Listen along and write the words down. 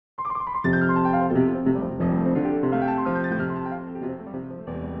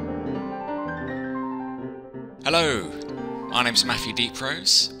Hello, my name's Matthew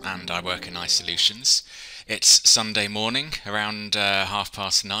Deeprose and I work in iSolutions. It's Sunday morning around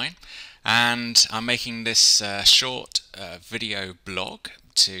 9:30 and I'm making this short video blog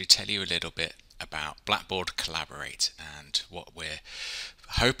to tell you a little bit about Blackboard Collaborate and what we're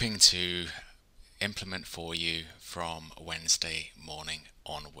hoping to implement for you from Wednesday morning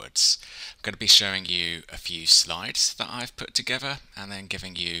onwards. I'm going to be showing you a few slides that I've put together and then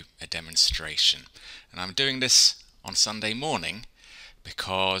giving you a demonstration. And I'm doing this on Sunday morning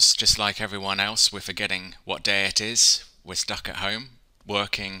because just like everyone else, we're forgetting what day it is. We're stuck at home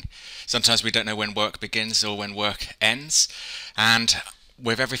working. Sometimes we don't know when work begins or when work ends, and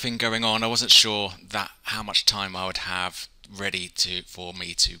with everything going on, I wasn't sure that how much time I would have ready for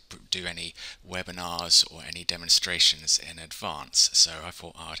me to do any webinars or any demonstrations in advance. So I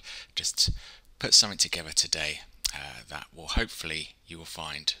thought I'd just put something together today that will hopefully you will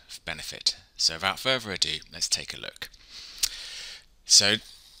find of benefit. So without further ado, let's take a look. So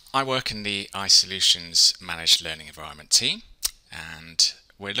I work in the iSolutions Managed Learning Environment team, and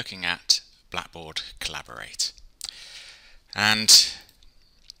we're looking at Blackboard Collaborate. And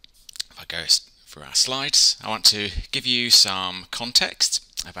if I go through our slides, I want to give you some context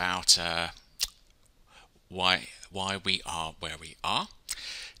about why we are where we are,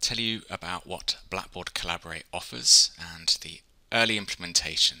 tell you about what Blackboard Collaborate offers and the early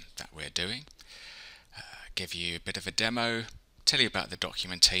implementation that we're doing, give you a bit of a demo, tell you about the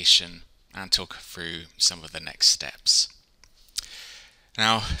documentation and talk through some of the next steps.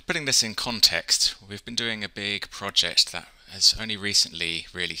 Now, putting this in context, we've been doing a big project that has only recently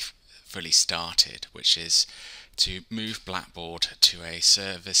really fully started, which is to move Blackboard to a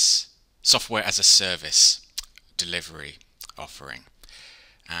software as a service delivery offering.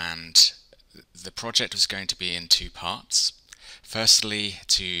 And the project was going to be in two parts. Firstly,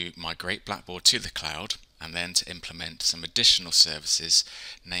 to migrate Blackboard to the cloud, and then to implement some additional services,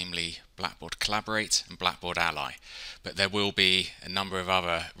 namely Blackboard Collaborate and Blackboard Ally. But there will be a number of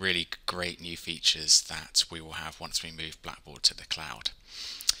other really great new features that we will have once we move Blackboard to the cloud.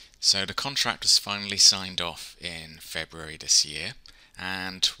 So the contract was finally signed off in February this year,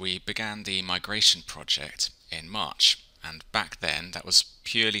 and we began the migration project in March. And back then that was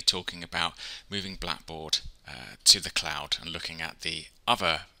purely talking about moving Blackboard to the cloud and looking at the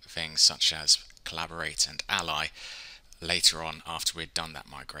other things such as Collaborate and Ally later on after we'd done that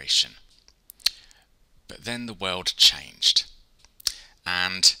migration. But then the world changed,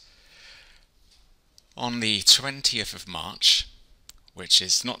 and on the 20th of March, which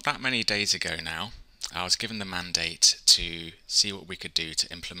is not that many days ago now, I was given the mandate to see what we could do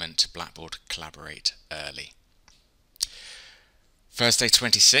to implement Blackboard Collaborate early. Thursday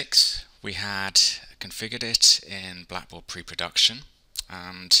 26, we had configured it in Blackboard pre-production,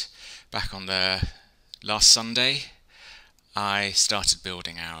 and back on the last Sunday I started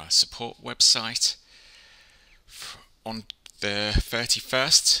building our support website. On the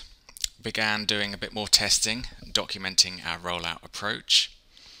 31st began doing a bit more testing, documenting our rollout approach.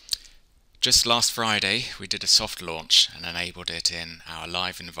 Just last Friday we did a soft launch and enabled it in our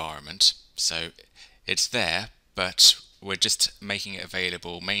live environment, so it's there, but we're just making it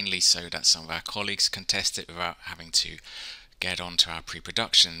available mainly so that some of our colleagues can test it without having to get onto our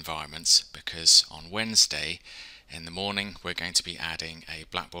pre-production environments, because on Wednesday in the morning we're going to be adding a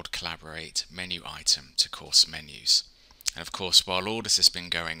Blackboard Collaborate menu item to course menus. And of course, while all this has been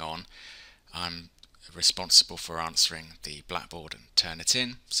going on, I'm responsible for answering the Blackboard and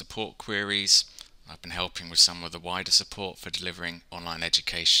Turnitin support queries. I've been helping with some of the wider support for delivering online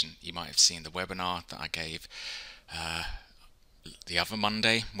education. You might have seen the webinar that I gave the other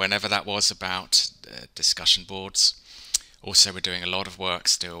Monday, whenever that was, about discussion boards. Also, we're doing a lot of work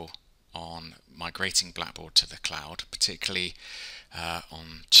still on migrating Blackboard to the cloud, particularly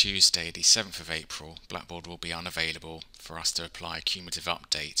on Tuesday the 7th of April. Blackboard will be unavailable for us to apply a cumulative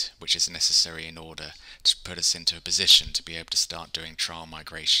update, which is necessary in order to put us into a position to be able to start doing trial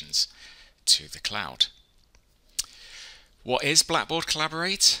migrations to the cloud. What is Blackboard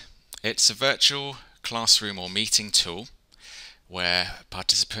Collaborate? It's a virtual classroom or meeting tool where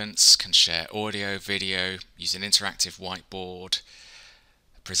participants can share audio, video, use an interactive whiteboard.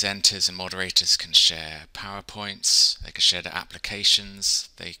 Presenters and moderators can share PowerPoints, they can share their applications,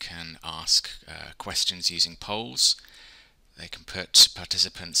 they can ask questions using polls, they can put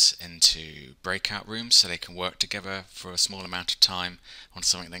participants into breakout rooms so they can work together for a small amount of time on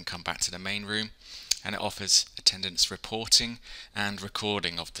something, then come back to the main room. And it offers attendance reporting and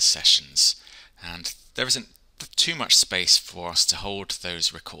recording of the sessions. And there isn't too much space for us to hold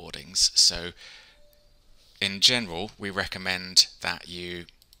those recordings, so in general we recommend that you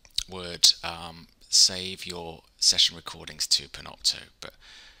would save your session recordings to Panopto, but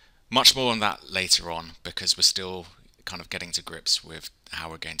much more on that later on because we're still kind of getting to grips with how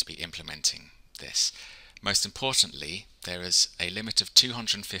we're going to be implementing this. Most importantly, there is a limit of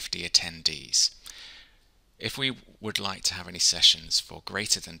 250 attendees. If we would like to have any sessions for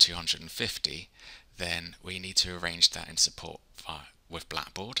greater than 250, then we need to arrange that in support with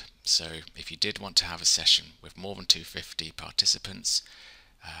Blackboard. So if you did want to have a session with more than 250 participants,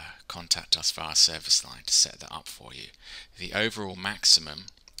 contact us via our service line to set that up for you. The overall maximum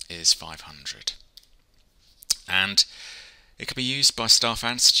is 500. And it can be used by staff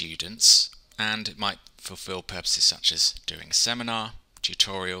and students, and it might fulfill purposes such as doing a seminar,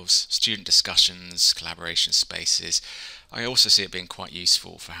 tutorials, student discussions, collaboration spaces. I also see it being quite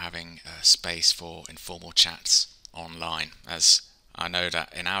useful for having a space for informal chats online, as I know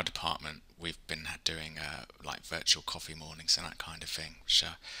that in our department we've been doing like virtual coffee mornings and that kind of thing, which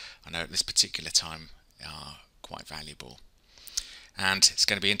I know at this particular time are quite valuable. And it's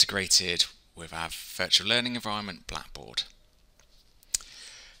going to be integrated with our virtual learning environment, Blackboard.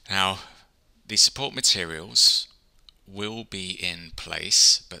 Now, the support materials will be in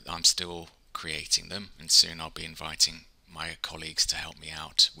place, but I'm still creating them, and soon I'll be inviting my colleagues to help me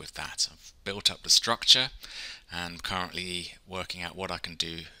out with that. I've built up the structure and currently working out what I can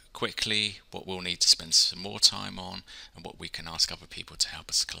do quickly, what we'll need to spend some more time on, and what we can ask other people to help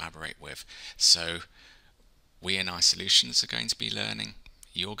us collaborate with. So we in iSolutions are going to be learning,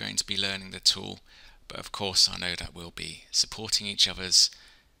 you're going to be learning the tool, but of course I know that we'll be supporting each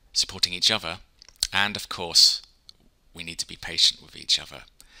other, and of course we need to be patient with each other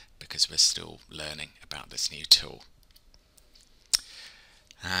because we're still learning about this new tool.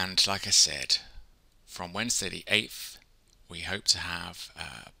 And like I said, from Wednesday the 8th, we hope to have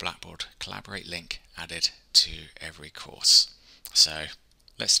a Blackboard Collaborate link added to every course. So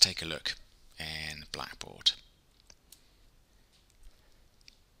let's take a look in Blackboard.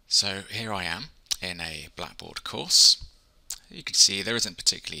 So here I am in a Blackboard course. You can see there isn't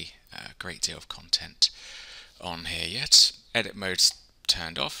particularly a great deal of content on here yet. Edit mode's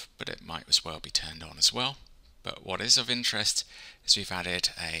turned off, but it might as well be turned on as well. But what is of interest is we've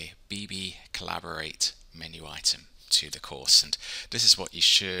added a BB Collaborate menu item to the course, and this is what you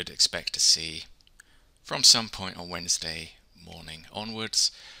should expect to see from some point on Wednesday morning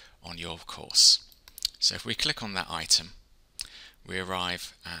onwards on your course. So if we click on that item, we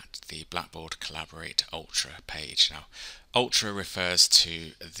arrive at the Blackboard Collaborate Ultra page. Now, Ultra refers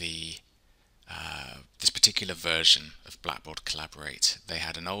to the this particular version of Blackboard Collaborate. They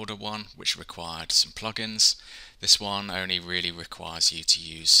had an older one which required some plugins. This one only really requires you to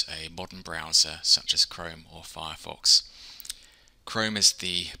use a modern browser such as Chrome or Firefox. Chrome is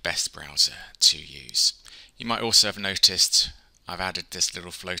the best browser to use. You might also have noticed I've added this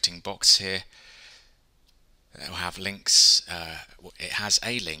little floating box here. It will have links. It has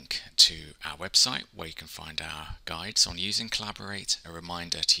a link to our website where you can find our guides on using Collaborate, a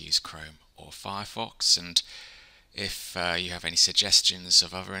reminder to use Chrome or Firefox, and if you have any suggestions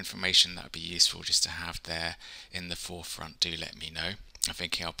of other information that would be useful just to have there in the forefront, do let me know. I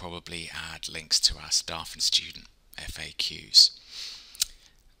think I'll probably add links to our staff and student FAQs.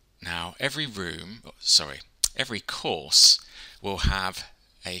 Now every course will have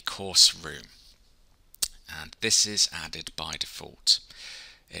a course room, and this is added by default.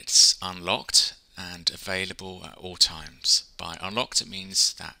 It's unlocked and available at all times. By unlocked, it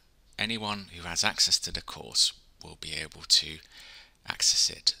means that anyone who has access to the course will be able to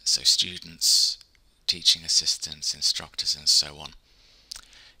access it. So students, teaching assistants, instructors and so on.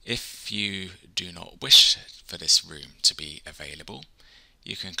 If you do not wish for this room to be available,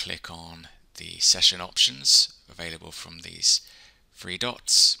 you can click on the session options available from these three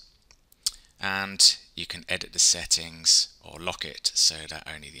dots, and you can edit the settings or lock it so that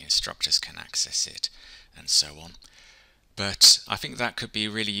only the instructors can access it and so on. But I think that could be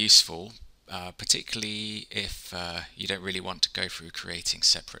really useful, particularly if you don't really want to go through creating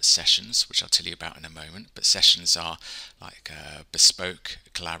separate sessions, which I'll tell you about in a moment. But sessions are like bespoke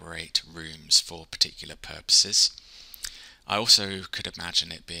Collaborate rooms for particular purposes. I also could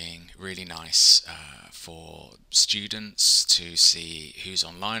imagine it being really nice for students to see who's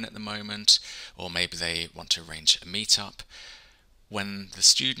online at the moment, or maybe they want to arrange a meetup. When the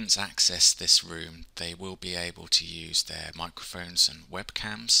students access this room, they will be able to use their microphones and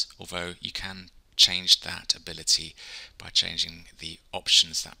webcams, although you can change that ability by changing the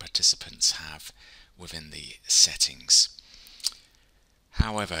options that participants have within the settings.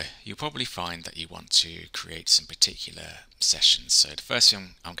 However, you'll probably find that you want to create some particular sessions. So the first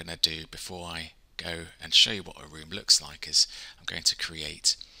thing I'm going to do before I go and show you what a room looks like is I'm going to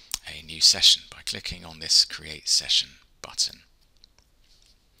create a new session by clicking on this Create Session button.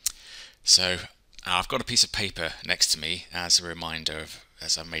 So I've got a piece of paper next to me as a reminder of,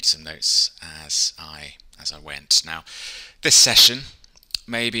 as I made some notes as I went. Now, this session,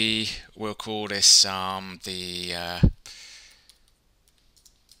 maybe we'll call this the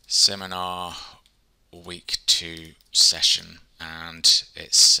seminar week 2 session, and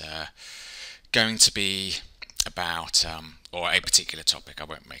it's going to be about or a particular topic. I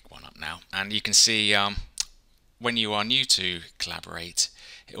won't make one up now. And you can see when you are new to Collaborate,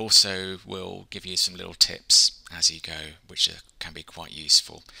 it also will give you some little tips as you go, which can be quite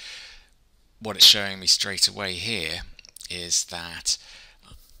useful. What it's showing me straight away here is that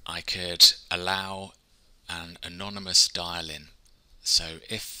I could allow an anonymous dial-in. So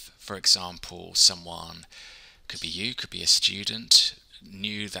if, for example, someone, could be you, could be a student,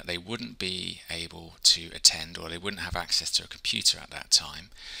 knew that they wouldn't be able to attend or they wouldn't have access to a computer at that time,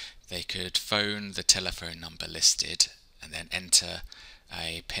 they could phone the telephone number listed and then enter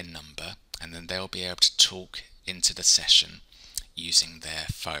a PIN number, and then they'll be able to talk into the session using their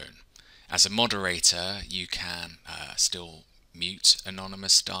phone. As a moderator, you can still mute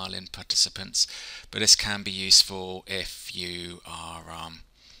anonymous dial-in participants, but this can be useful if you are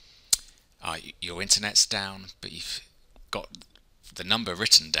your internet's down, but you've got the number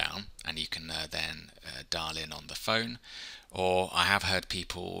written down and you can then dial in on the phone. Or I have heard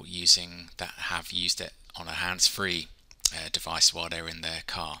people have used it on a hands-free device while they're in their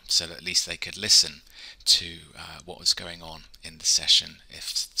car, so that at least they could listen to what was going on in the session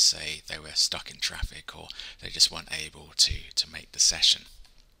if, say, they were stuck in traffic or they just weren't able to make the session.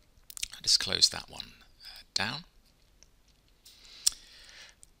 I'll just close that one down.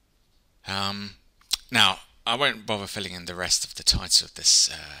 Now, I won't bother filling in the rest of the title of this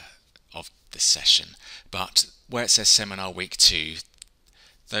session, but where it says Seminar Week 2,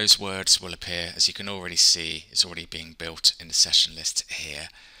 those words will appear, as you can already see, it's already being built in the session list here,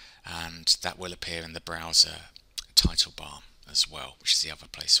 and that will appear in the browser title bar as well, which is the other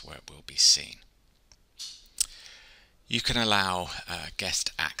place where it will be seen. You can allow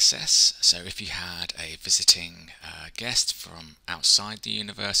guest access, so if you had a visiting guest from outside the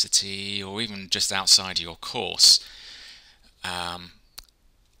university or even just outside your course,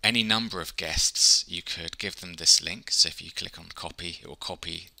 any number of guests, you could give them this link. So if you click on copy, it will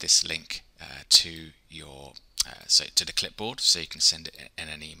copy this link to your to the clipboard, so you can send it in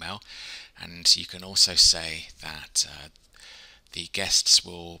an email. And you can also say that the guests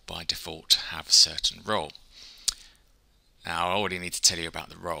will by default have a certain role. Now, I already need to tell you about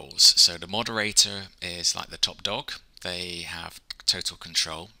the roles. So the moderator is like the top dog. They have total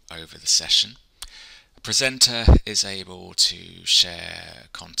control over the session. The presenter is able to share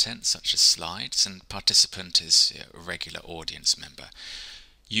content such as slides, and participant is a regular audience member.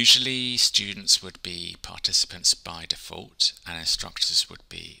 Usually students would be participants by default and instructors would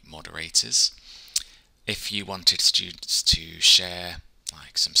be moderators. If you wanted students to share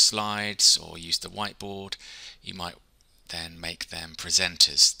like some slides or use the whiteboard, you might then make them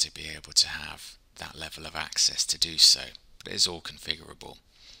presenters to be able to have that level of access to do so, but it is all configurable.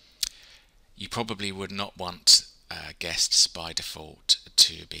 You probably would not want guests by default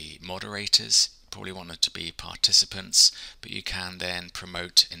to be moderators, you probably want them to be participants, but you can then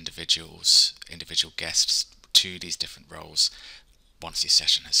promote individual guests to these different roles once your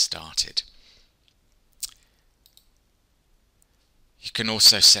session has started. You can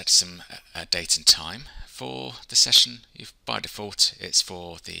also set some date and time for the session. By default it's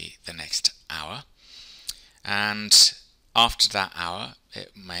for the next hour, and after that hour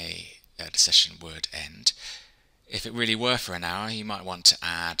the session would end. If it really were for an hour, you might want to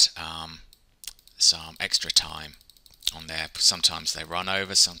add some extra time on there. Sometimes they run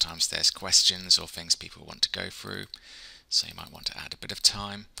over, sometimes there's questions or things people want to go through, so you might want to add a bit of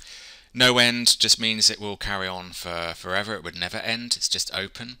time. No end just means it will carry on for forever, it would never end, it's just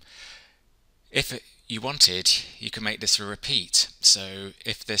open. If you wanted, you can make this a repeat. So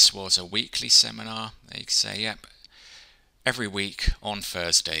if this was a weekly seminar, you could say, yep, every week on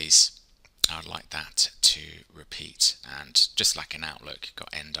Thursdays, I'd like that to repeat. And just like in Outlook, you've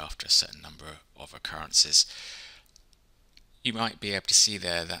got end after a certain number of occurrences. You might be able to see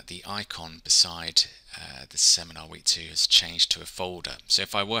there that the icon beside the Seminar Week 2 has changed to a folder. So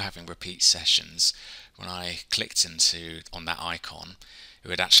if I were having repeat sessions, when I clicked on that icon, it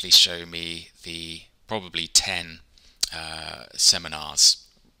would actually show me the probably 10 seminars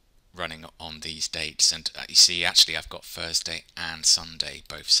running on these dates, and you see actually I've got Thursday and Sunday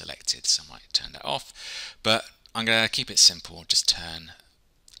both selected, so I might turn that off, but I'm going to keep it simple, just turn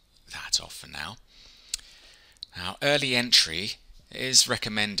that off for now. Now, early entry It is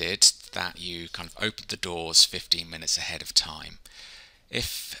recommended that you kind of open the doors 15 minutes ahead of time.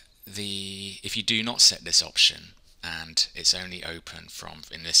 If you do not set this option and it's only open from,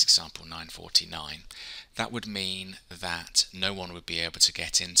 in this example, 9:49, that would mean that no one would be able to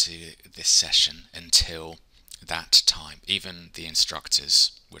get into this session until that time. Even the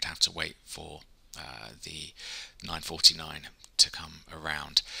instructors would have to wait for the 9:49 to come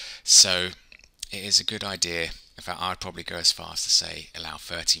around. So it is a good idea. In fact, I'd probably go as far as to say allow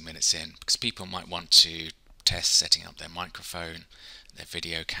 30 minutes in, because people might want to test setting up their microphone, their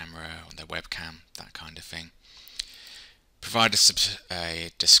video camera, or their webcam, that kind of thing. Provide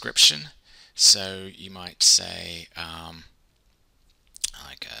a description. So you might say,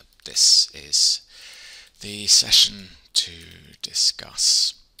 this is the session to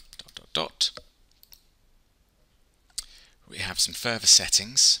discuss ... We have some further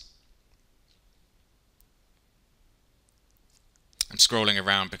settings. I'm scrolling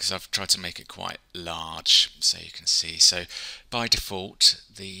around because I've tried to make it quite large so you can see. So by default,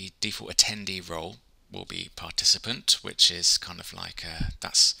 the default attendee role will be participant, which is kind of like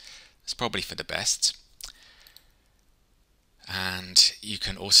that's probably for the best. And you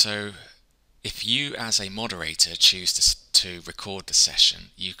can also, if you as a moderator choose to record the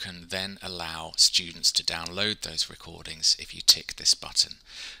session, you can then allow students to download those recordings if you tick this button.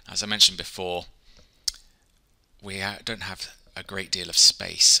 As I mentioned before, we don't have a great deal of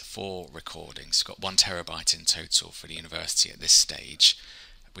space for recordings. We've got 1 terabyte in total for the university at this stage.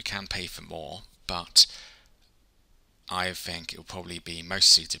 We can pay for more, but I think it will probably be most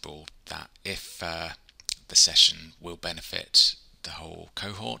suitable that if the session will benefit the whole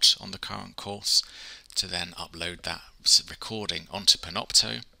cohort on the current course, to then upload that recording onto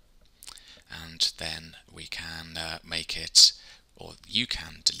Panopto, and then we can make it, or you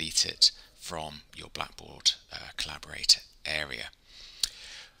can delete it from your Blackboard Collaborate area.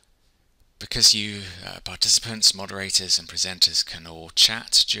 Because you participants, moderators and presenters can all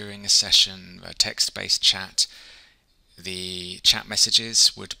chat during a session, a text-based chat, the chat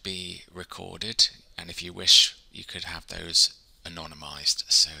messages would be recorded, and if you wish you could have those anonymized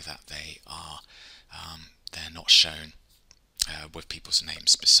so that they are they're not shown with people's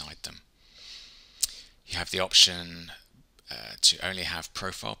names beside them. You have the option to only have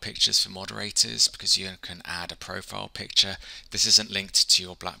profile pictures for moderators, because you can add a profile picture. This isn't linked to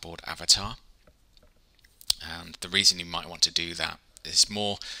your Blackboard avatar, and the reason you might want to do that is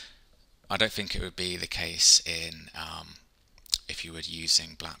more, I don't think it would be the case in if you were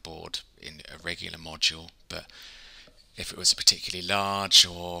using Blackboard in a regular module, but if it was particularly large,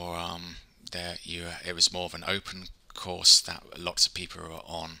 or it was more of an open course that lots of people are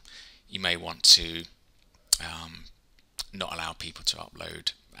on, you may want to not allow people to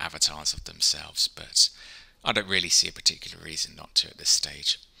upload avatars of themselves, but I don't really see a particular reason not to at this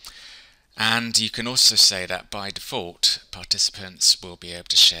stage. And you can also say that by default, participants will be able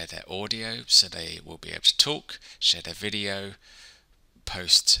to share their audio, so they will be able to talk, share their video,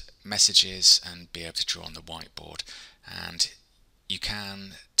 post messages, and be able to draw on the whiteboard. And you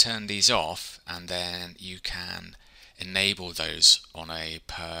can turn these off, and then you can enable those on a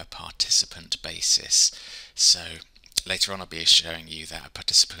per participant basis. So later on I'll be showing you that a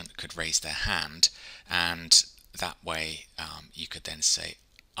participant could raise their hand, and that way you could then say,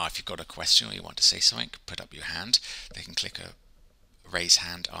 if you've got a question or you want to say something, put up your hand. They can click a raise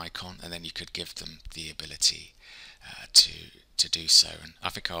hand icon, and then you could give them the ability to do so. And I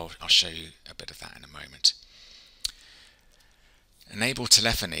think I'll show you a bit of that in a moment. Enable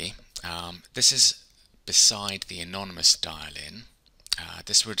telephony. This is beside the anonymous dial-in.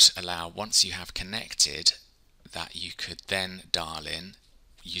 This would allow, once you have connected, that you could then dial in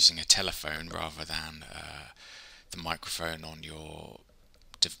using a telephone rather than the microphone on your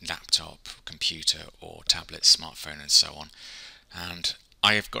laptop, computer or tablet, smartphone and so on. And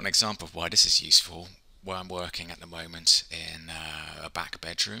I have got an example of why this is useful. Where I'm working at the moment in a back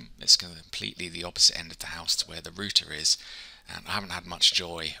bedroom. It's completely the opposite end of the house to where the router is, and I haven't had much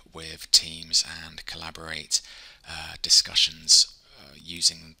joy with Teams and Collaborate discussions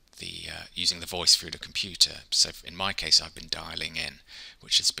using the voice through the computer. So in my case I've been dialing in,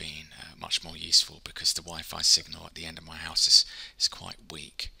 which has been much more useful because the Wi-Fi signal at the end of my house is quite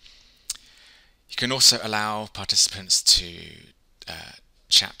weak. You can also allow participants to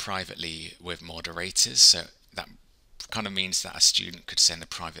chat privately with moderators, so that kind of means that a student could send a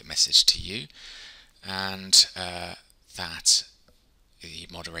private message to you, and that the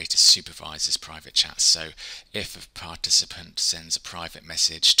moderator supervises private chats. So if a participant sends a private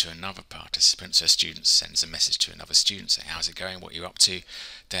message to another participant, so a student sends a message to another student saying how's it going, what you're up to,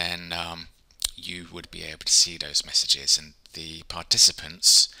 then you would be able to see those messages, and the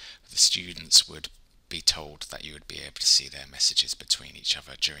participants, the students, would be told that you would be able to see their messages between each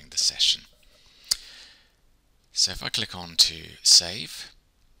other during the session. So if I click on to save,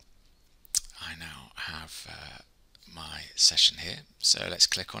 I now have my session here. So let's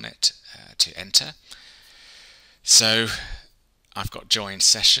click on it to enter. So I've got join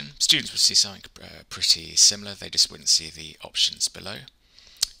session. Students would see something pretty similar, they just wouldn't see the options below.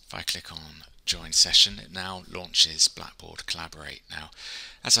 If I click on join session, it now launches Blackboard Collaborate. Now,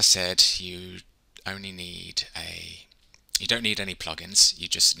 as I said, you don't need any plugins, you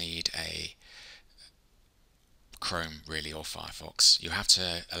just need a Chrome really, or Firefox. You have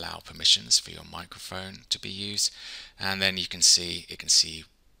to allow permissions for your microphone to be used, and then it can see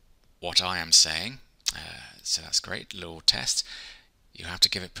what I am saying. So that's great, little test. You have to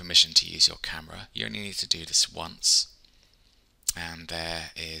give it permission to use your camera. You only need to do this once, and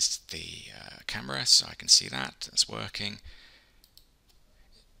there is the camera, so I can see that's working.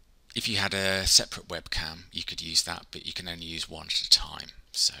 If you had a separate webcam, you could use that, but you can only use one at a time.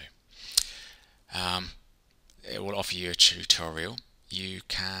 So it will offer you a tutorial. You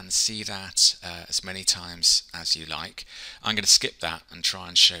can see that as many times as you like. I'm going to skip that and try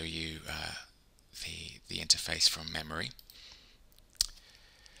and show you the interface from memory.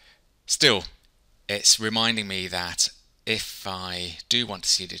 Still, it's reminding me that if I do want to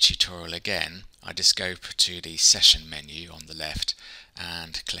see the tutorial again, I just go to the session menu on the left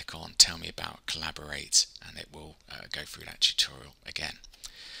and click on Tell Me About Collaborate, and it will go through that tutorial again.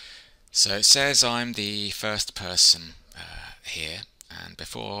 So it says I'm the first person here, and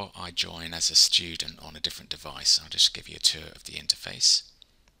before I join as a student on a different device, I'll just give you a tour of the interface.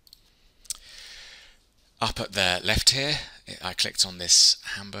 Up at the left here, I clicked on this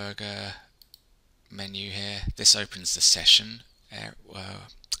hamburger menu here. This opens the session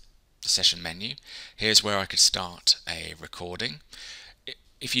menu. Here's where I could start a recording.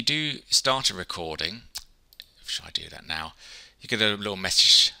 If you do start a recording, should I do that now? You get a little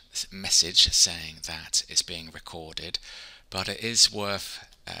message saying that it's being recorded, but it is worth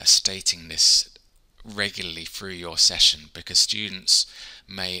stating this regularly through your session, because students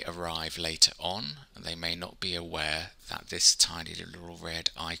may arrive later on and they may not be aware that this tiny little red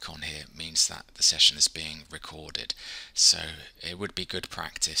icon here means that the session is being recorded. So it would be good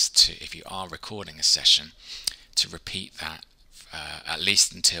practice to, if you are recording a session, to repeat that at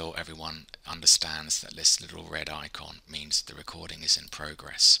least until everyone understands that this little red icon means the recording is in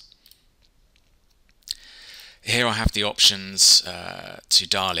progress. Here I have the options to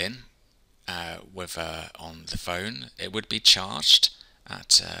dial in on the phone. It would be charged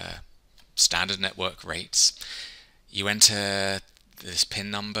at standard network rates. You enter this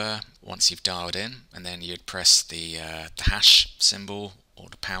PIN number once you've dialed in, and then you'd press the hash symbol, or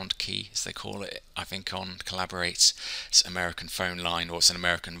the pound key as they call it, I think on Collaborate. It's American phone line, or it's an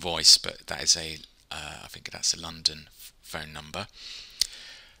American voice, but that is I think that's a London phone number.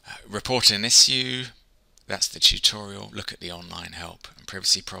 Report an issue, that's the tutorial. Look at the online help and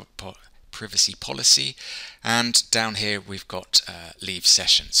privacy policy, and down here we've got leave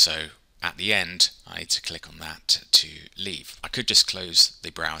session. So at the end I need to click on that to leave. I could just close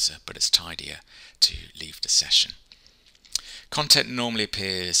the browser, but it's tidier to leave the session. Content normally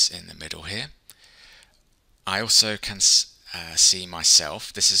appears in the middle here. I also can see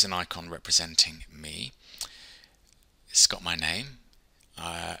myself. This is an icon representing me. It's got my name.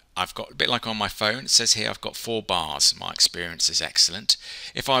 I've got, a bit like on my phone, it says here I've got 4 bars. My experience is excellent.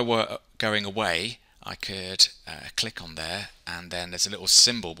 If I were going away, I could click on there, and then there's a little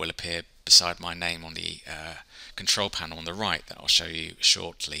symbol will appear beside my name on the control panel on the right that I'll show you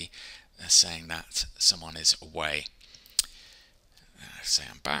shortly, saying that someone is away. Say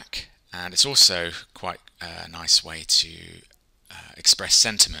I'm back, and it's also quite a nice way to express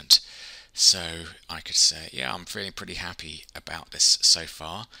sentiment. So I could say, yeah, I'm feeling pretty happy about this so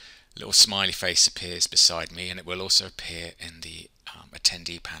far. A little smiley face appears beside me, and it will also appear in the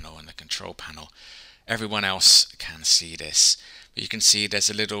attendee panel and the control panel. Everyone else can see this, but you can see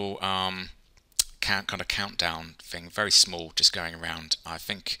there's a little kind of countdown thing, very small, just going around. I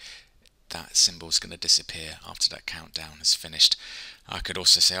think that symbol is going to disappear after that countdown is finished. I could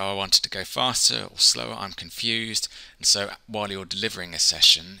also say, oh, I wanted to go faster or slower, I'm confused. And so while you're delivering a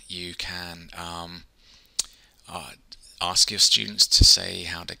session, you can ask your students to say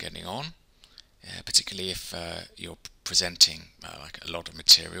how they're getting on, particularly if you're presenting like a lot of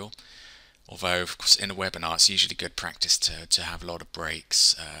material. Although, of course, in a webinar, it's usually good practice to have a lot of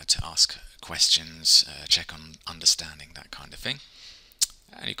breaks, to ask questions, check on understanding, that kind of thing.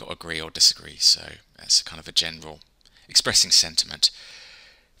 And you've got to agree or disagree, so that's kind of a general expressing sentiment.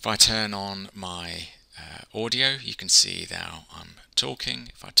 If I turn on my audio, you can see now I'm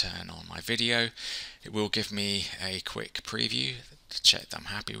talking. If I turn on my video, it will give me a quick preview to check that I'm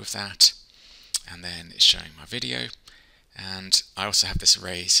happy with that, and then it's showing my video. And I also have this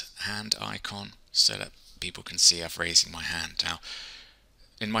raise hand icon so that people can see I've raising my hand. Now,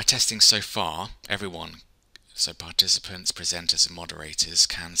 in my testing so far, everyone, so participants, presenters and moderators,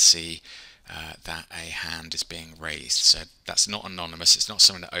 can see that a hand is being raised. So that's not anonymous, it's not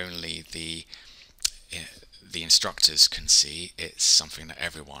something that only the instructors can see, it's something that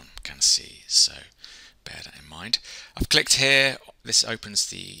everyone can see, so bear that in mind. I've clicked here, this opens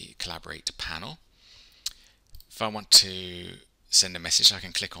the Collaborate panel. If I want to send a message, I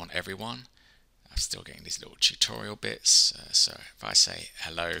can click on everyone. I'm still getting these little tutorial bits, so if I say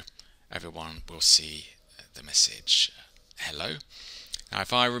hello, everyone will see the message hello. Now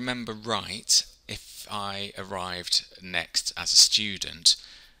if I remember right, if I arrived next as a student,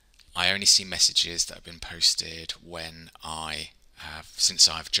 I only see messages that have been posted since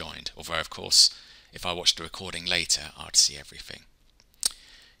I've joined, although of course if I watched the recording later I'd see everything.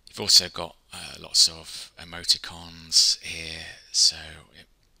 You've also got lots of emoticons here, so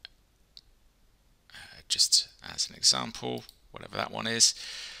just as an example, whatever that one is.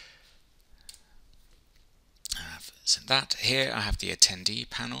 So that here I have the attendee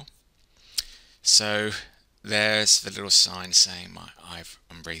panel. So there's the little sign saying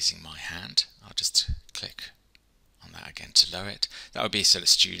I'm raising my hand. I'll just click on that again to lower it. That would be so that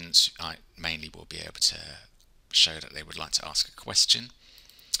students mainly will be able to show that they would like to ask a question.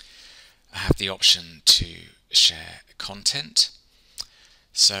 I have the option to share content.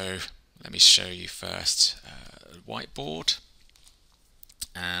 So let me show you first Whiteboard,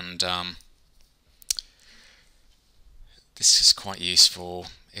 and this is quite useful.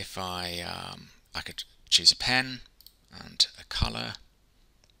 If I could choose a pen and a color,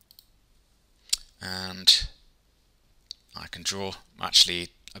 and I can draw. Actually,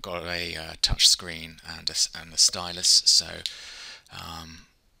 I've got a touch screen and a stylus, so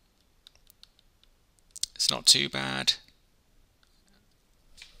it's not too bad.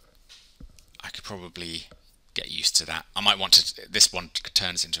 I could probably get used to that. I might want to, this one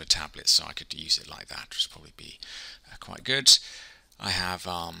turns into a tablet, so I could use it like that, which would probably be quite good. I have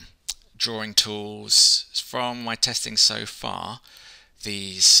drawing tools. From my testing so far,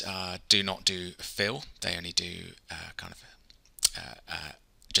 these do not do fill, they only do kind of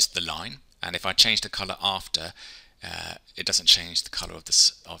just the line, and if I change the color after, it doesn't change the color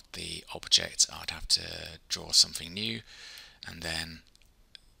of the object. I'd have to draw something new, and then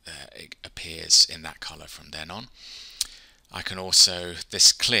it appears in that color from then on. I can also,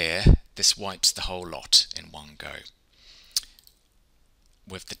 this clear, this wipes the whole lot in one go.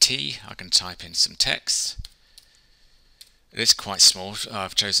 With the T, I can type in some text. It is quite small.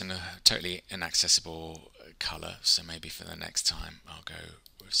 I've chosen a totally inaccessible color, so maybe for the next time I'll go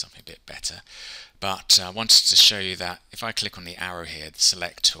with something a bit better. But I wanted to show you that if I click on the arrow here, the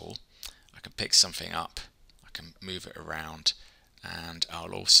select tool, I can pick something up, I can move it around, and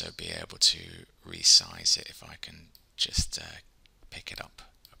I'll also be able to resize it if I can just pick it up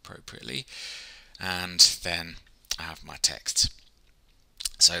appropriately, and then I have my text.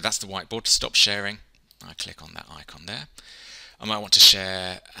 So that's the whiteboard. To stop sharing, I click on that icon there. I might want to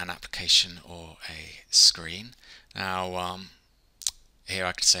share an application or a screen. Now here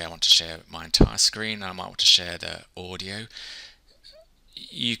I could say I want to share my entire screen, and I might want to share the audio.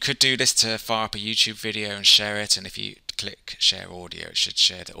 You could do this to fire up a YouTube video and share it, and if you click share audio, it should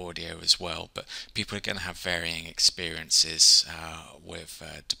share the audio as well, but people are going to have varying experiences with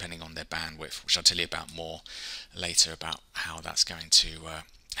depending on their bandwidth, which I'll tell you about more later about how that's going to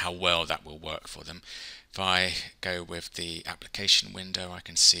how well that will work for them. If I go with the application window, I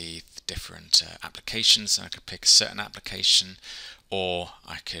can see the different applications, and I could pick a certain application, or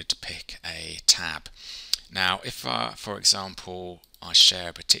I could pick a tab. Now if for example I share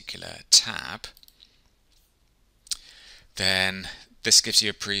a particular tab, then this gives you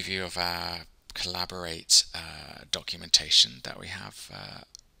a preview of our Collaborate documentation that we have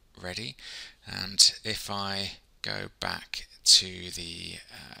ready. And if I go back to the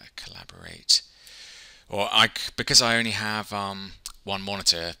Collaborate, or because I only have one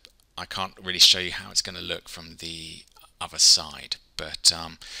monitor, I can't really show you how it's going to look from the other side, but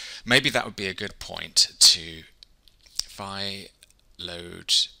maybe that would be a good point to, if I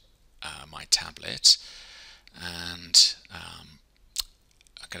load my tablet, and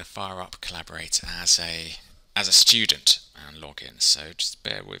I'm going to fire up Collaborate as a student and log in. So just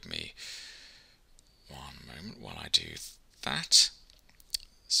bear with me one moment while I do that.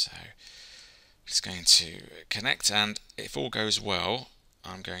 So just going to connect, and if all goes well,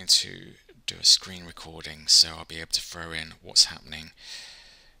 I'm going to do a screen recording, so I'll be able to throw in what's happening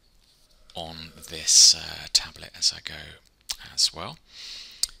on this tablet as I go as well.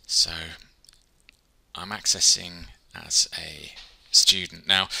 So I'm accessing as a student.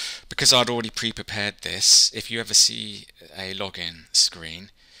 Now, because I'd already pre-prepared this, if you ever see a login screen,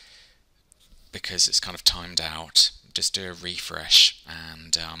 because it's kind of timed out, just do a refresh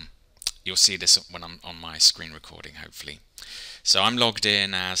and you'll see this when I'm on my screen recording, hopefully. So I'm logged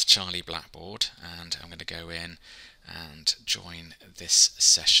in as Charlie Blackboard, and I'm going to go in and join this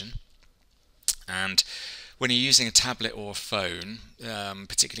session. And when you're using a tablet or a phone,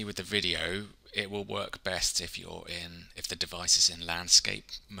 particularly with the video, it will work best if the device is in landscape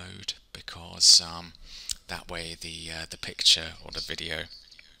mode, because that way the picture or the video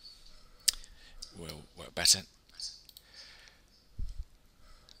will work better.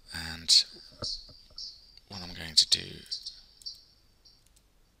 And what I'm going to do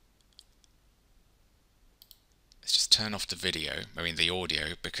is just turn off the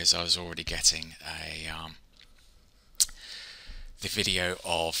audio, because I was already getting the video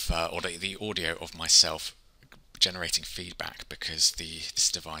of the audio of myself generating feedback, because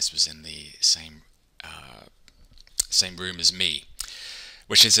this device was in the same room as me,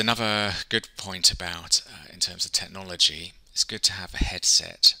 which is another good point about in terms of technology. It's good to have a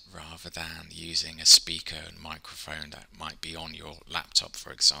headset rather than using a speaker and microphone that might be on your laptop,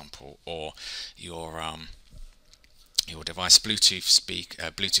 for example, or your device.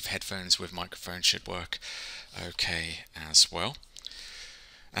 Bluetooth headphones with microphone should work okay as well.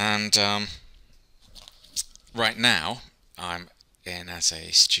 And right now I'm in as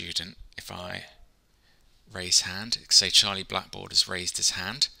a student. If I raise hand, say Charlie Blackboard has raised his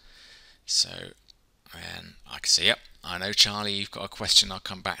hand, so then I can say, yep, I know Charlie, you've got a question, I'll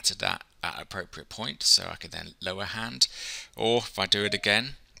come back to that at an appropriate point. So I can then lower hand, or if I do it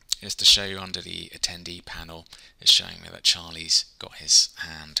again, just to show you under the attendee panel, it's showing me that Charlie's got his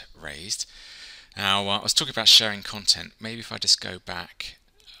hand raised. Now I was talking about sharing content. Maybe if I just go back,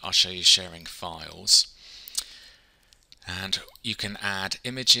 I'll show you sharing files. And you can add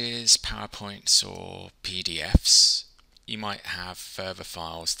images, PowerPoints or PDFs. You might have further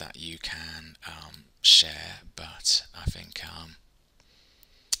files that you can share, but I think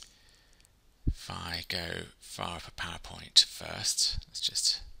if I go fire up a PowerPoint first, let's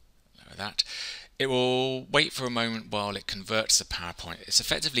just lower that. It will wait for a moment while it converts the PowerPoint. It's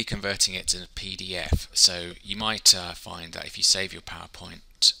effectively converting it to a PDF, so you might find that if you save your PowerPoint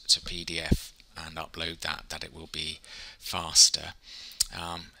to PDF and upload that it will be faster.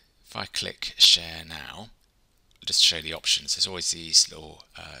 If I click share now, just show the options. There's always these little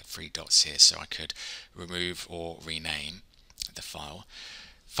three dots here, so I could remove or rename the file.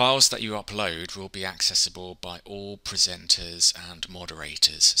 Files that you upload will be accessible by all presenters and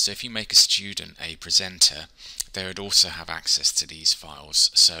moderators. So if you make a student a presenter, they would also have access to these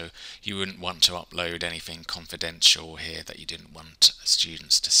files. So you wouldn't want to upload anything confidential here that you didn't want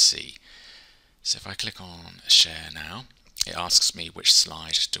students to see. So if I click on share now, it asks me which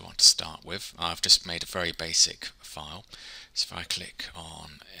slide do I want to start with. I've just made a very basic file. So if I click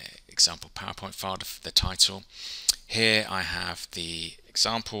on example PowerPoint file, the title, here I have the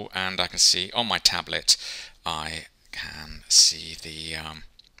example, and I can see on my tablet I can see the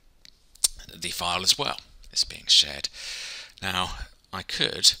file as well. It's being shared. Now I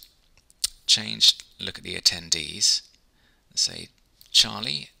could look at the attendees and say,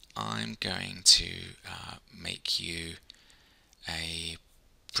 Charlie, I'm going to make you a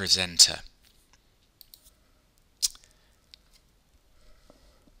presenter.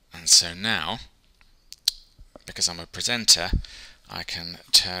 And so now, because I'm a presenter, I can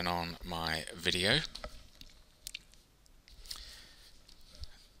turn on my video. In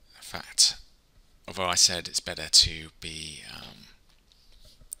fact, although I said it's better to be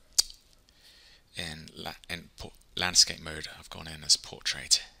in landscape mode, I've gone in as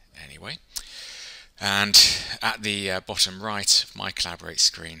portrait anyway. And at the bottom right of my Collaborate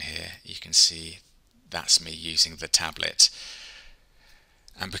screen here, you can see that's me using the tablet.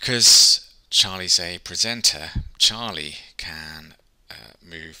 And because Charlie's a presenter, Charlie can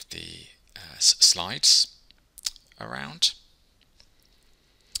move the slides around.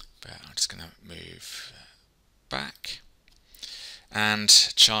 But I'm just going to move back. And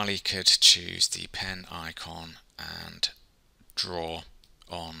Charlie could choose the pen icon and draw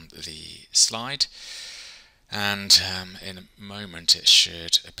on the slide. And in a moment it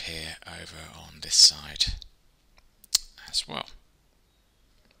should appear over on this side as well.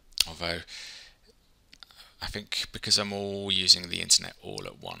 Although I think because I'm all using the internet all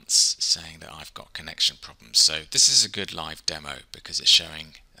at once, saying that I've got connection problems. So this is a good live demo because it's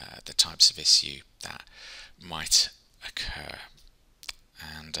showing the types of issue that might occur.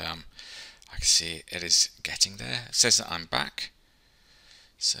 And I can see it is getting there. It says that I'm back.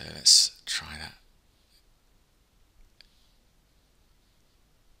 So let's try that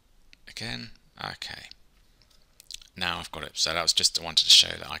again. Okay. Now I've got it. So that was just, I wanted to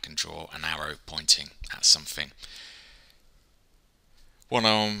show that I can draw an arrow pointing at something.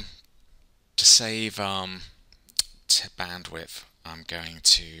 To save bandwidth, I'm going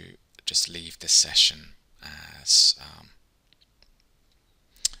to just leave this session as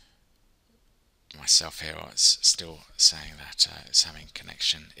myself here is still saying that it's having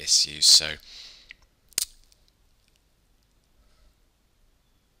connection issues. So I'm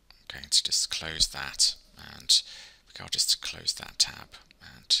going to just close that, and I'll just close that tab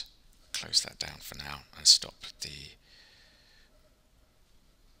and close that down for now and stop the.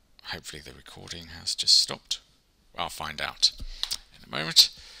 Hopefully the recording has just stopped. I'll find out in a moment.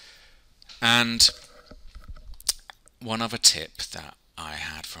 And one other tip that I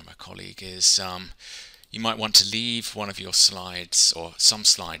had from a colleague is you might want to leave one of your slides or some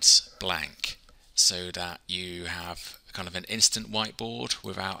slides blank so that you have kind of an instant whiteboard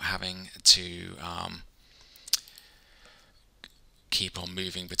without having to keep on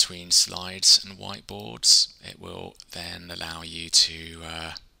moving between slides and whiteboards. It will then allow you to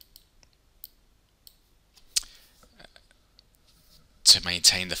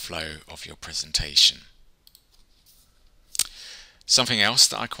maintain the flow of your presentation. Something else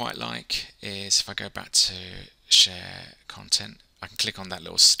that I quite like is if I go back to share content, I can click on that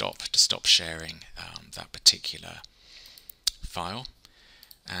little stop to stop sharing that particular file.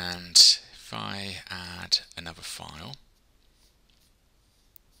 And if I add another file,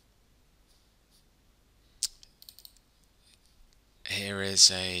 here is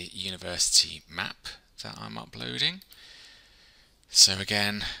a university map that I'm uploading. So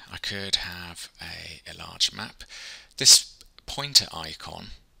again, I could have a large map. This pointer icon,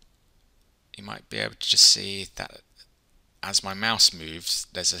 you might be able to just see that as my mouse moves,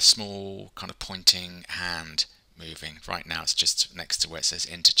 there's a small kind of pointing hand moving. Right now it's just next to where it says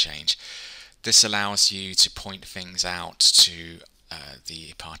interchange. This allows you to point things out to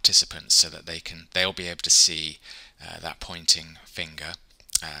the participants so that they'll be able to see that pointing finger.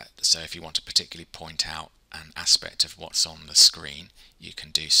 So if you want to particularly point out an aspect of what's on the screen, you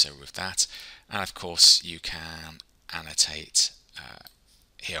can do so with that. And of course you can annotate.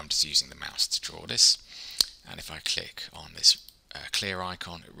 Here I'm just using the mouse to draw this, and if I click on this clear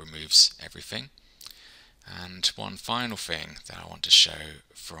icon, it removes everything. And one final thing that I want to show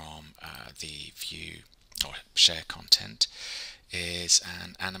from the view or share content is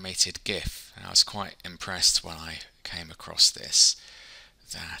an animated GIF. And I was quite impressed when I came across this,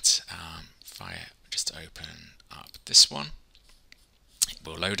 that if I just open up this one, it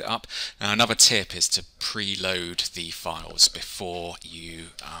will load it up. Now another tip is to preload the files before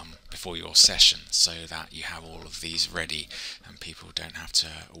your session, so that you have all of these ready and people don't have to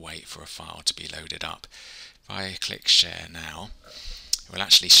wait for a file to be loaded up. If I click share now, it will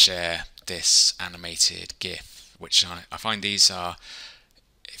actually share this animated GIF, which I find these are,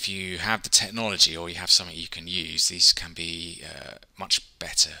 if you have the technology or you have something you can use, these can be much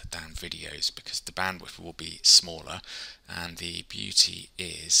better than videos because the bandwidth will be smaller, and the beauty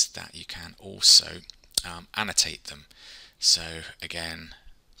is that you can also annotate them. So again,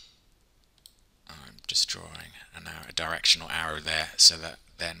 I'm just drawing a directional arrow there so that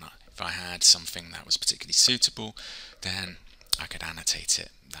then if I had something that was particularly suitable, then I could annotate it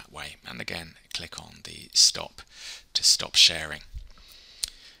that way. And again, click on the stop to stop sharing.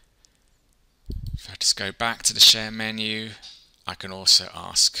 If I just go back to the share menu, I can also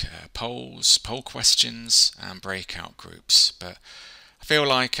ask poll questions and breakout groups, but I feel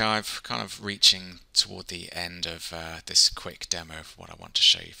like I've kind of reaching toward the end of this quick demo of what I want to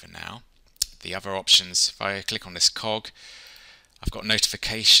show you for now. The other options, if I click on this cog, I've got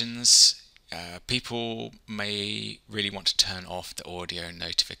notifications. People may really want to turn off the audio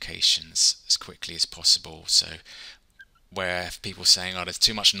notifications as quickly as possible, so where people saying, oh, there's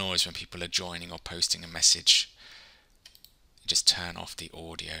too much noise when people are joining or posting a message, just turn off the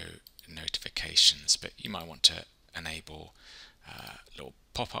audio notifications. But you might want to enable little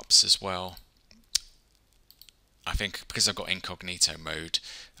pop-ups as well. I think because I've got incognito mode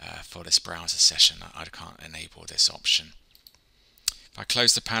for this browser session, I can't enable this option. If I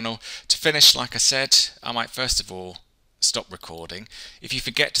close the panel, to finish, like I said, I might first of all stop recording. If you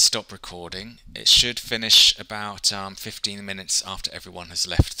forget to stop recording, it should finish about 15 minutes after everyone has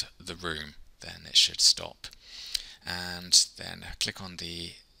left the room. then it should stop. And then click on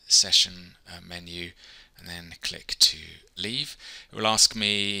the session menu and then click to leave. It will ask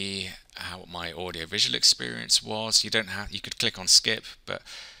me how my audio visual experience was. You could click on skip, but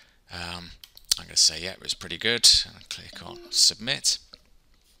I'm going to say yeah, it was pretty good, and click on submit.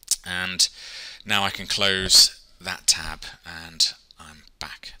 And now I can close that tab and I'm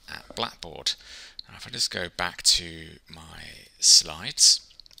back at Blackboard. Now if I just go back to my slides.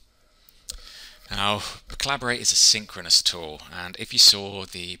 Now, Collaborate is a synchronous tool, and if you saw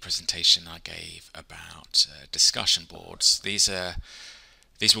the presentation I gave about discussion boards, these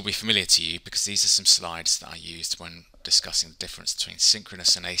will be familiar to you because these are some slides that I used when discussing the difference between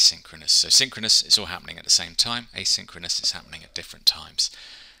synchronous and asynchronous. So synchronous is all happening at the same time, asynchronous is happening at different times.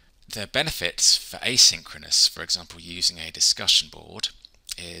 The benefits for asynchronous, for example using a discussion board,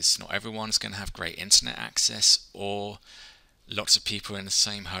 is not everyone's going to have great internet access, or lots of people in the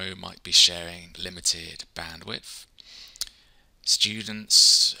same home might be sharing limited bandwidth.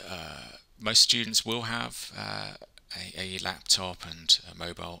 Most students will have a laptop and a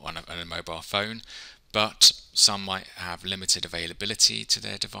mobile phone, but some might have limited availability to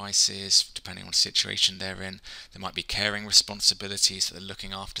their devices depending on the situation they're in. There might be caring responsibilities that they're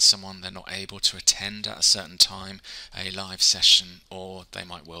looking after someone, they're not able to attend at a certain time a live session, or they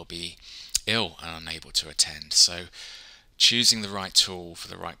might well be ill and unable to attend. So choosing the right tool for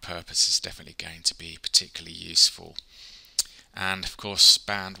the right purpose is definitely going to be particularly useful. And of course,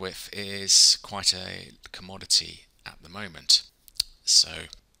 bandwidth is quite a commodity at the moment. So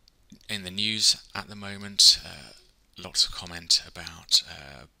in the news at the moment, lots of comment about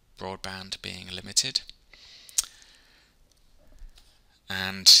broadband being limited.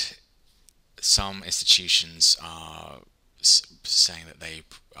 And some institutions are saying that they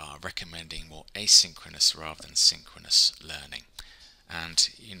are recommending more asynchronous rather than synchronous learning. And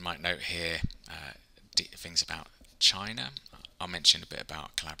you might note here things about China. I'll mention a bit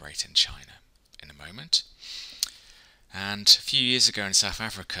about Collaborate in China in a moment. And a few years ago in South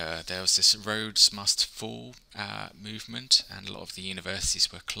Africa there was this Rhodes Must Fall movement, and a lot of the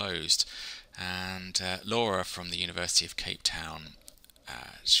universities were closed, and Laura from the University of Cape Town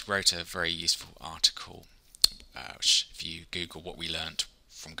she wrote a very useful article which, if you Google what we learned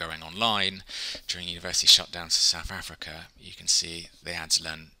from going online during university shutdowns to South Africa, you can see they had to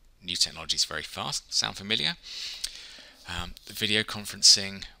learn new technologies very fast. Sound familiar? The video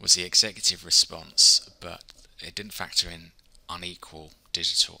conferencing was the executive response, but it didn't factor in unequal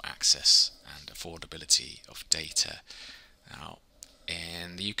digital access and affordability of data. Now,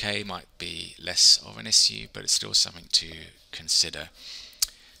 in the UK it might be less of an issue, but it's still something to consider.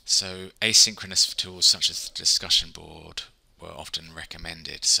 So asynchronous tools such as the discussion board were often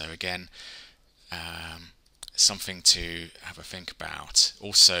recommended. So again, something to have a think about.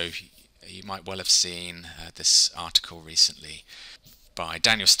 Also, you might well have seen this article recently by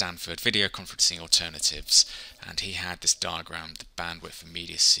Daniel Stanford, Video Conferencing Alternatives, and he had this diagram, the bandwidth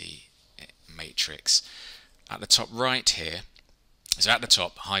immediacy matrix. At the top right here, so at the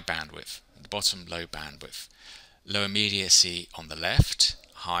top, high bandwidth, at the bottom, low bandwidth, low immediacy on the left,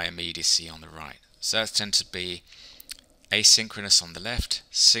 high immediacy on the right. So that tends to be asynchronous on the left,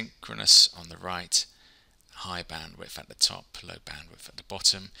 synchronous on the right, high bandwidth at the top, low bandwidth at the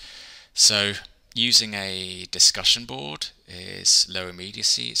bottom. So using a discussion board is low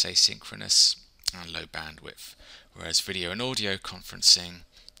immediacy, it's asynchronous and low bandwidth, whereas video and audio conferencing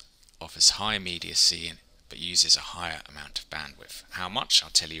offers high immediacy but uses a higher amount of bandwidth. How much, I'll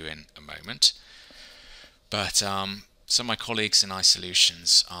tell you in a moment. But some of my colleagues in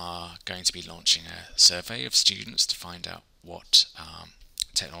iSolutions are going to be launching a survey of students to find out what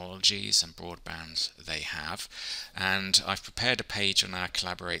technologies and broadband they have, and I've prepared a page on our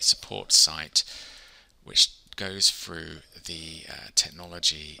Collaborate support site which goes through the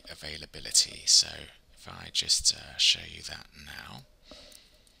technology availability. So if I just show you that now.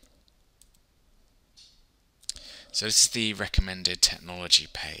 So this is the recommended technology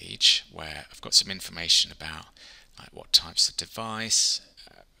page where I've got some information about like what types of device,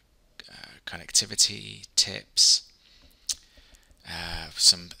 connectivity, tips,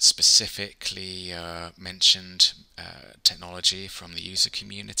 some specifically mentioned technology from the user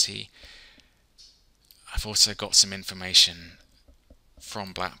community. I've also got some information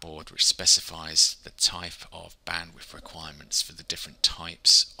from Blackboard which specifies the type of bandwidth requirements for the different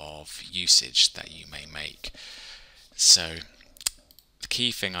types of usage that you may make. So the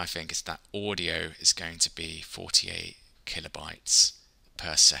key thing I think is that audio is going to be 48 kilobytes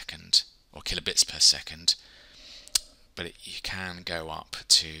per second or kilobits per second, but you can go up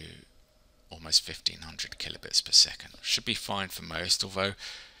to almost 1500 kilobits per second. Should be fine for most, although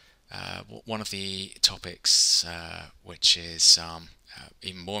one of the topics which is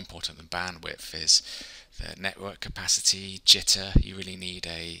even more important than bandwidth is the network capacity, jitter. You really need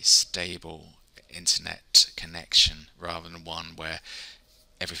a stable internet connection rather than one where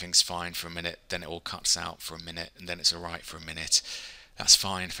everything's fine for a minute, then it all cuts out for a minute, and then it's alright for a minute. That's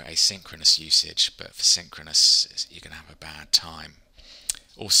fine for asynchronous usage, but for synchronous, you're going to have a bad time.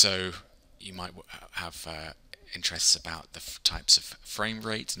 Also, you might have interests about the types of frame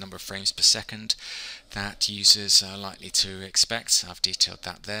rate, the number of frames per second that users are likely to expect. I've detailed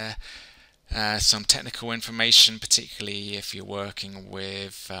that there. Some technical information, particularly if you're working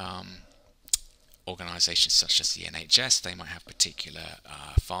with organisations such as the NHS. They might have particular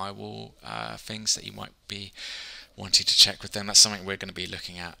firewall things that you might be wanting to check with them. That's something we're going to be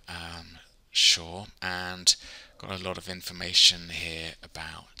looking at, sure. And got a lot of information here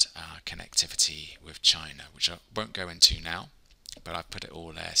about connectivity with China, which I won't go into now, but I've put it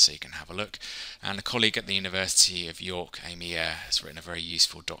all there so you can have a look. And a colleague at the University of York, Amy Eyre, has written a very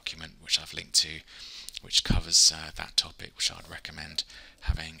useful document which I've linked to, which covers that topic, which I'd recommend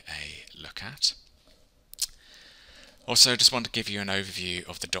having a look at. Also, just want to give you an overview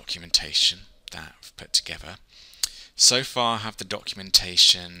of the documentation that I've put together. So far, I have the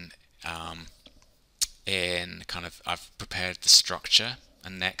documentation in kind of, I've prepared the structure,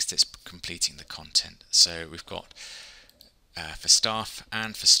 and next it's completing the content. So we've got for staff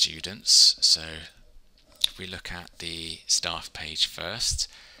and for students. So if we look at the staff page first,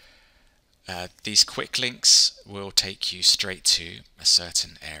 these quick links will take you straight to a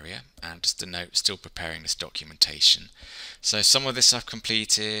certain area, and just a note, still preparing this documentation. So some of this I've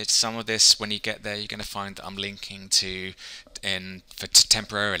completed, some of this when you get there you're going to find that I'm linking to,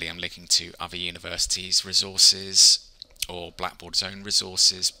 temporarily I'm linking to other universities' resources or Blackboard's own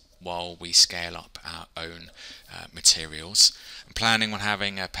resources while we scale up our own materials. I'm planning on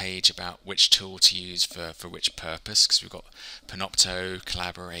having a page about which tool to use for which purpose, because we've got Panopto,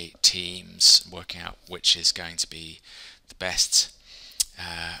 Collaborate, Teams, working out which is going to be the best.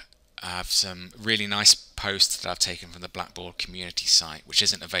 I have some really nice posts that I've taken from the Blackboard community site, which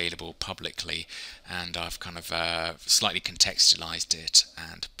isn't available publicly, and I've kind of slightly contextualized it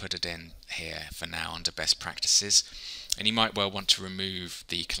and put it in here for now under best practices. And you might well want to remove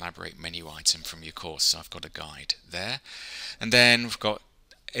the Collaborate menu item from your course, so I've got a guide there. And then we've got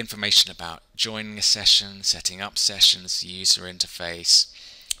information about joining a session, setting up sessions, the user interface,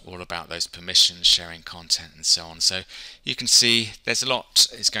 all about those permissions, sharing content and so on. So you can see there's a lot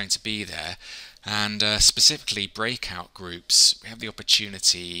is going to be there, and specifically breakout groups. We have the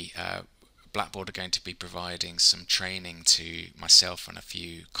opportunity, Blackboard are going to be providing some training to myself and a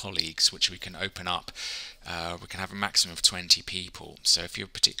few colleagues, which we can open up. We can have a maximum of 20 people. So if you're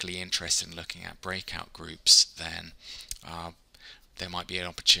particularly interested in looking at breakout groups, then there might be an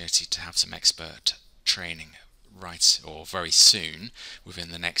opportunity to have some expert training right or very soon,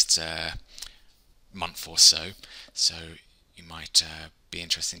 within the next month or so. So you might be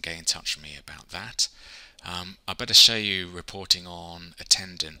interested in getting in touch with me about that. I better show you reporting on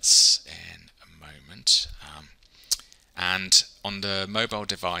attendance in a moment. And on the mobile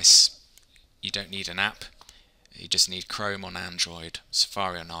device, you don't need an app. You just need Chrome on Android,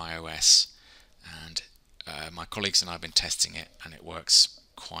 Safari on iOS, and my colleagues and I have been testing it, and it works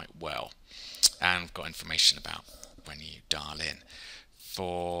quite well. And we've got information about when you dial in.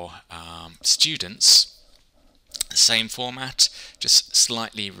 For students, same format, just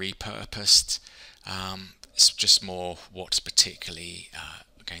slightly repurposed. It's just more what's particularly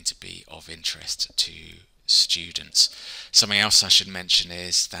going to be of interest to students. Something else I should mention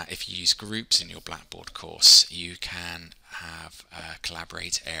is that if you use groups in your Blackboard course, you can have a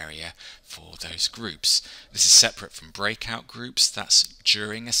Collaborate area for those groups. This is separate from breakout groups. That's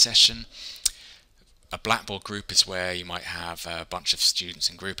during a session. A Blackboard group is where you might have a bunch of students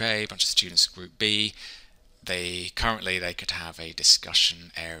in group A, a bunch of students in group B. Currently they could have a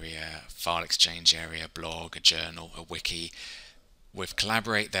discussion area, file exchange area, blog, a journal, a wiki. With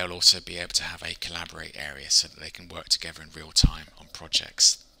Collaborate, they'll also be able to have a Collaborate area so that they can work together in real time on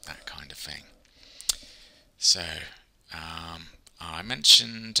projects, that kind of thing. So I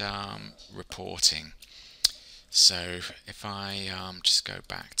mentioned reporting. So if I just go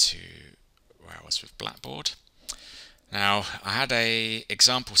back to where I was with Blackboard. Now, I had a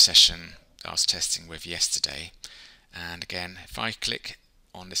example session that I was testing with yesterday, and again, if I click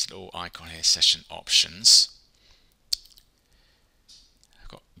on this little icon here, session options, I've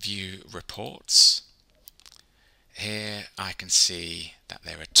got view reports. Here I can see that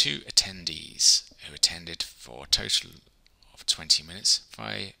there are 2 attendees who attended for a total of 20 minutes. If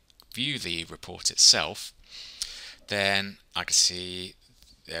I view the report itself, then I can see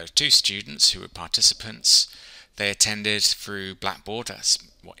there are 2 students who were participants. They attended through Blackboard, that's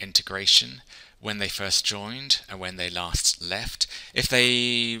what integration, when they first joined and when they last left. If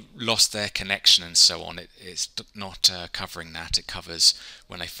they lost their connection and so on, it's not covering that. It covers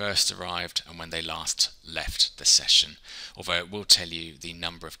when they first arrived and when they last left the session, although it will tell you the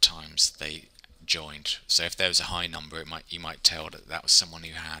number of times they joined. So if there was a high number, you might tell that was someone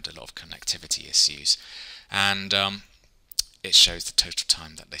who had a lot of connectivity issues, and it shows the total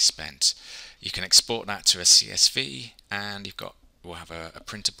time that they spent. You can export that to a CSV, and we'll have a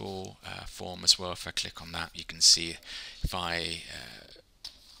printable form as well. If I click on that, you can see if I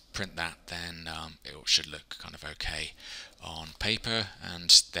print that, then it should look kind of okay on paper. And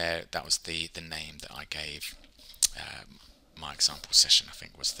that was the name that I gave. My example session, I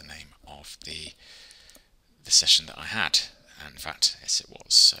think, was the name of the session that I had. And in fact, yes, it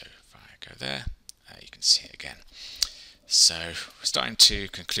was. So if I go there, you can see it again. So we're starting to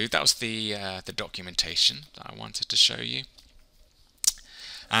conclude. That was the documentation that I wanted to show you.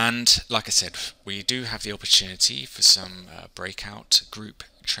 And like I said, we do have the opportunity for some breakout group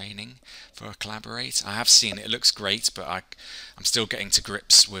training for Collaborate. I have seen it looks great, but I'm still getting to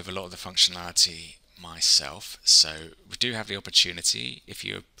grips with a lot of the functionality myself. So we do have the opportunity. If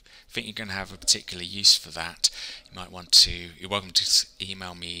you think you're going to have a particular use for that, you're welcome to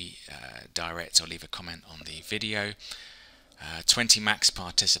email me direct or leave a comment on the video. 20 max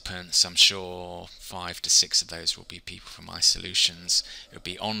participants. I'm sure 5 to 6 of those will be people from my solutions. It will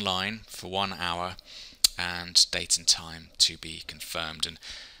be online for 1 hour and date and time to be confirmed. And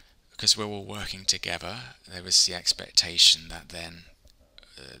because we're all working together, there was the expectation that then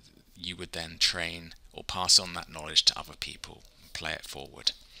you would then train or pass on that knowledge to other people and play it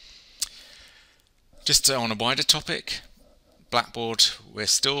forward. Just on a wider topic, Blackboard, we're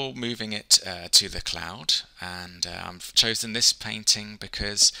still moving it to the cloud, and I've chosen this painting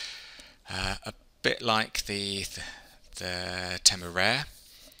because a bit like the Temeraire,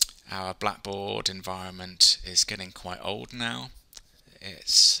 our Blackboard environment is getting quite old now.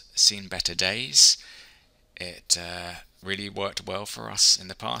 It's seen better days. It really worked well for us in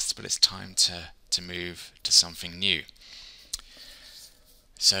the past, but it's time to move to something new.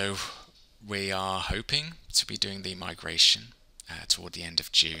 So we are hoping to be doing the migration toward the end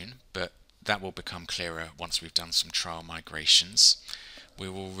of June, but that will become clearer once we've done some trial migrations. We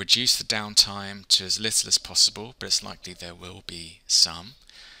will reduce the downtime to as little as possible, but it's likely there will be some.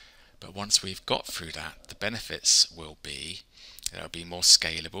 But once we've got through that, the benefits will be that it'll be more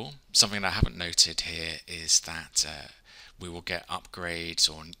scalable. Something that I haven't noted here is that we will get upgrades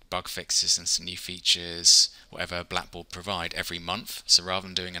or bug fixes and some new features, whatever Blackboard provide, every month. So rather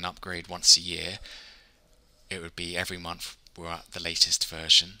than doing an upgrade once a year, it would be every month we're at the latest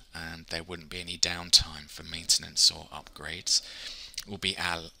version, and there wouldn't be any downtime for maintenance or upgrades. We'll be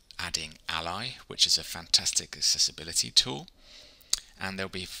adding Ally, which is a fantastic accessibility tool, and there'll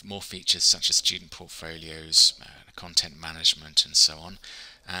be more features such as student portfolios, content management and so on.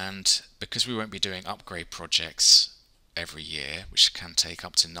 And because we won't be doing upgrade projects every year, which can take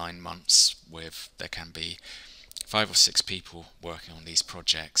up to 9 months, there can be 5 or 6 people working on these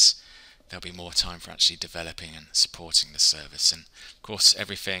projects, there'll be more time for actually developing and supporting the service. And of course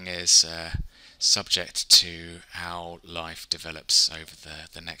everything is subject to how life develops over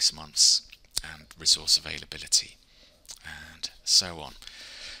the next months and resource availability and so on.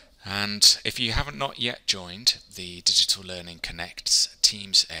 And if you haven't not yet joined the Digital Learning Connects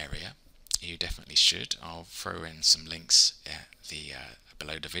Teams area, you definitely should. I'll throw in some links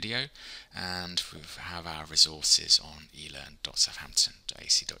below the video, and we have our resources on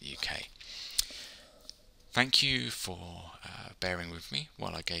elearn.southampton.ac.uk. Thank you for bearing with me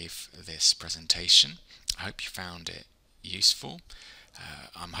while I gave this presentation. I hope you found it useful.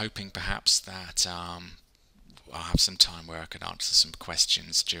 I'm hoping perhaps that I'll have some time where I could answer some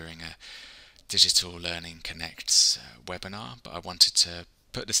questions during a Digital Learning Connects webinar, but I wanted to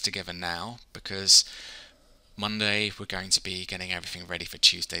put this together now because Monday we're going to be getting everything ready for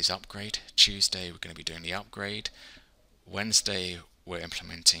Tuesday's upgrade. Tuesday we're going to be doing the upgrade. Wednesday we're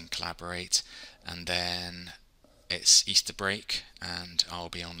implementing Collaborate, and then it's Easter break and I'll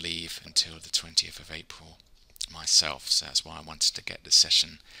be on leave until the 20th of April myself, so that's why I wanted to get the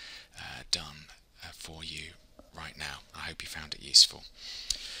session done for you right now. I hope you found it useful.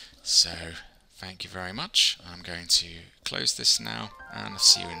 So thank you very much. I'm going to close this now, and I'll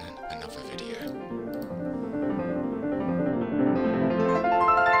see you in another video.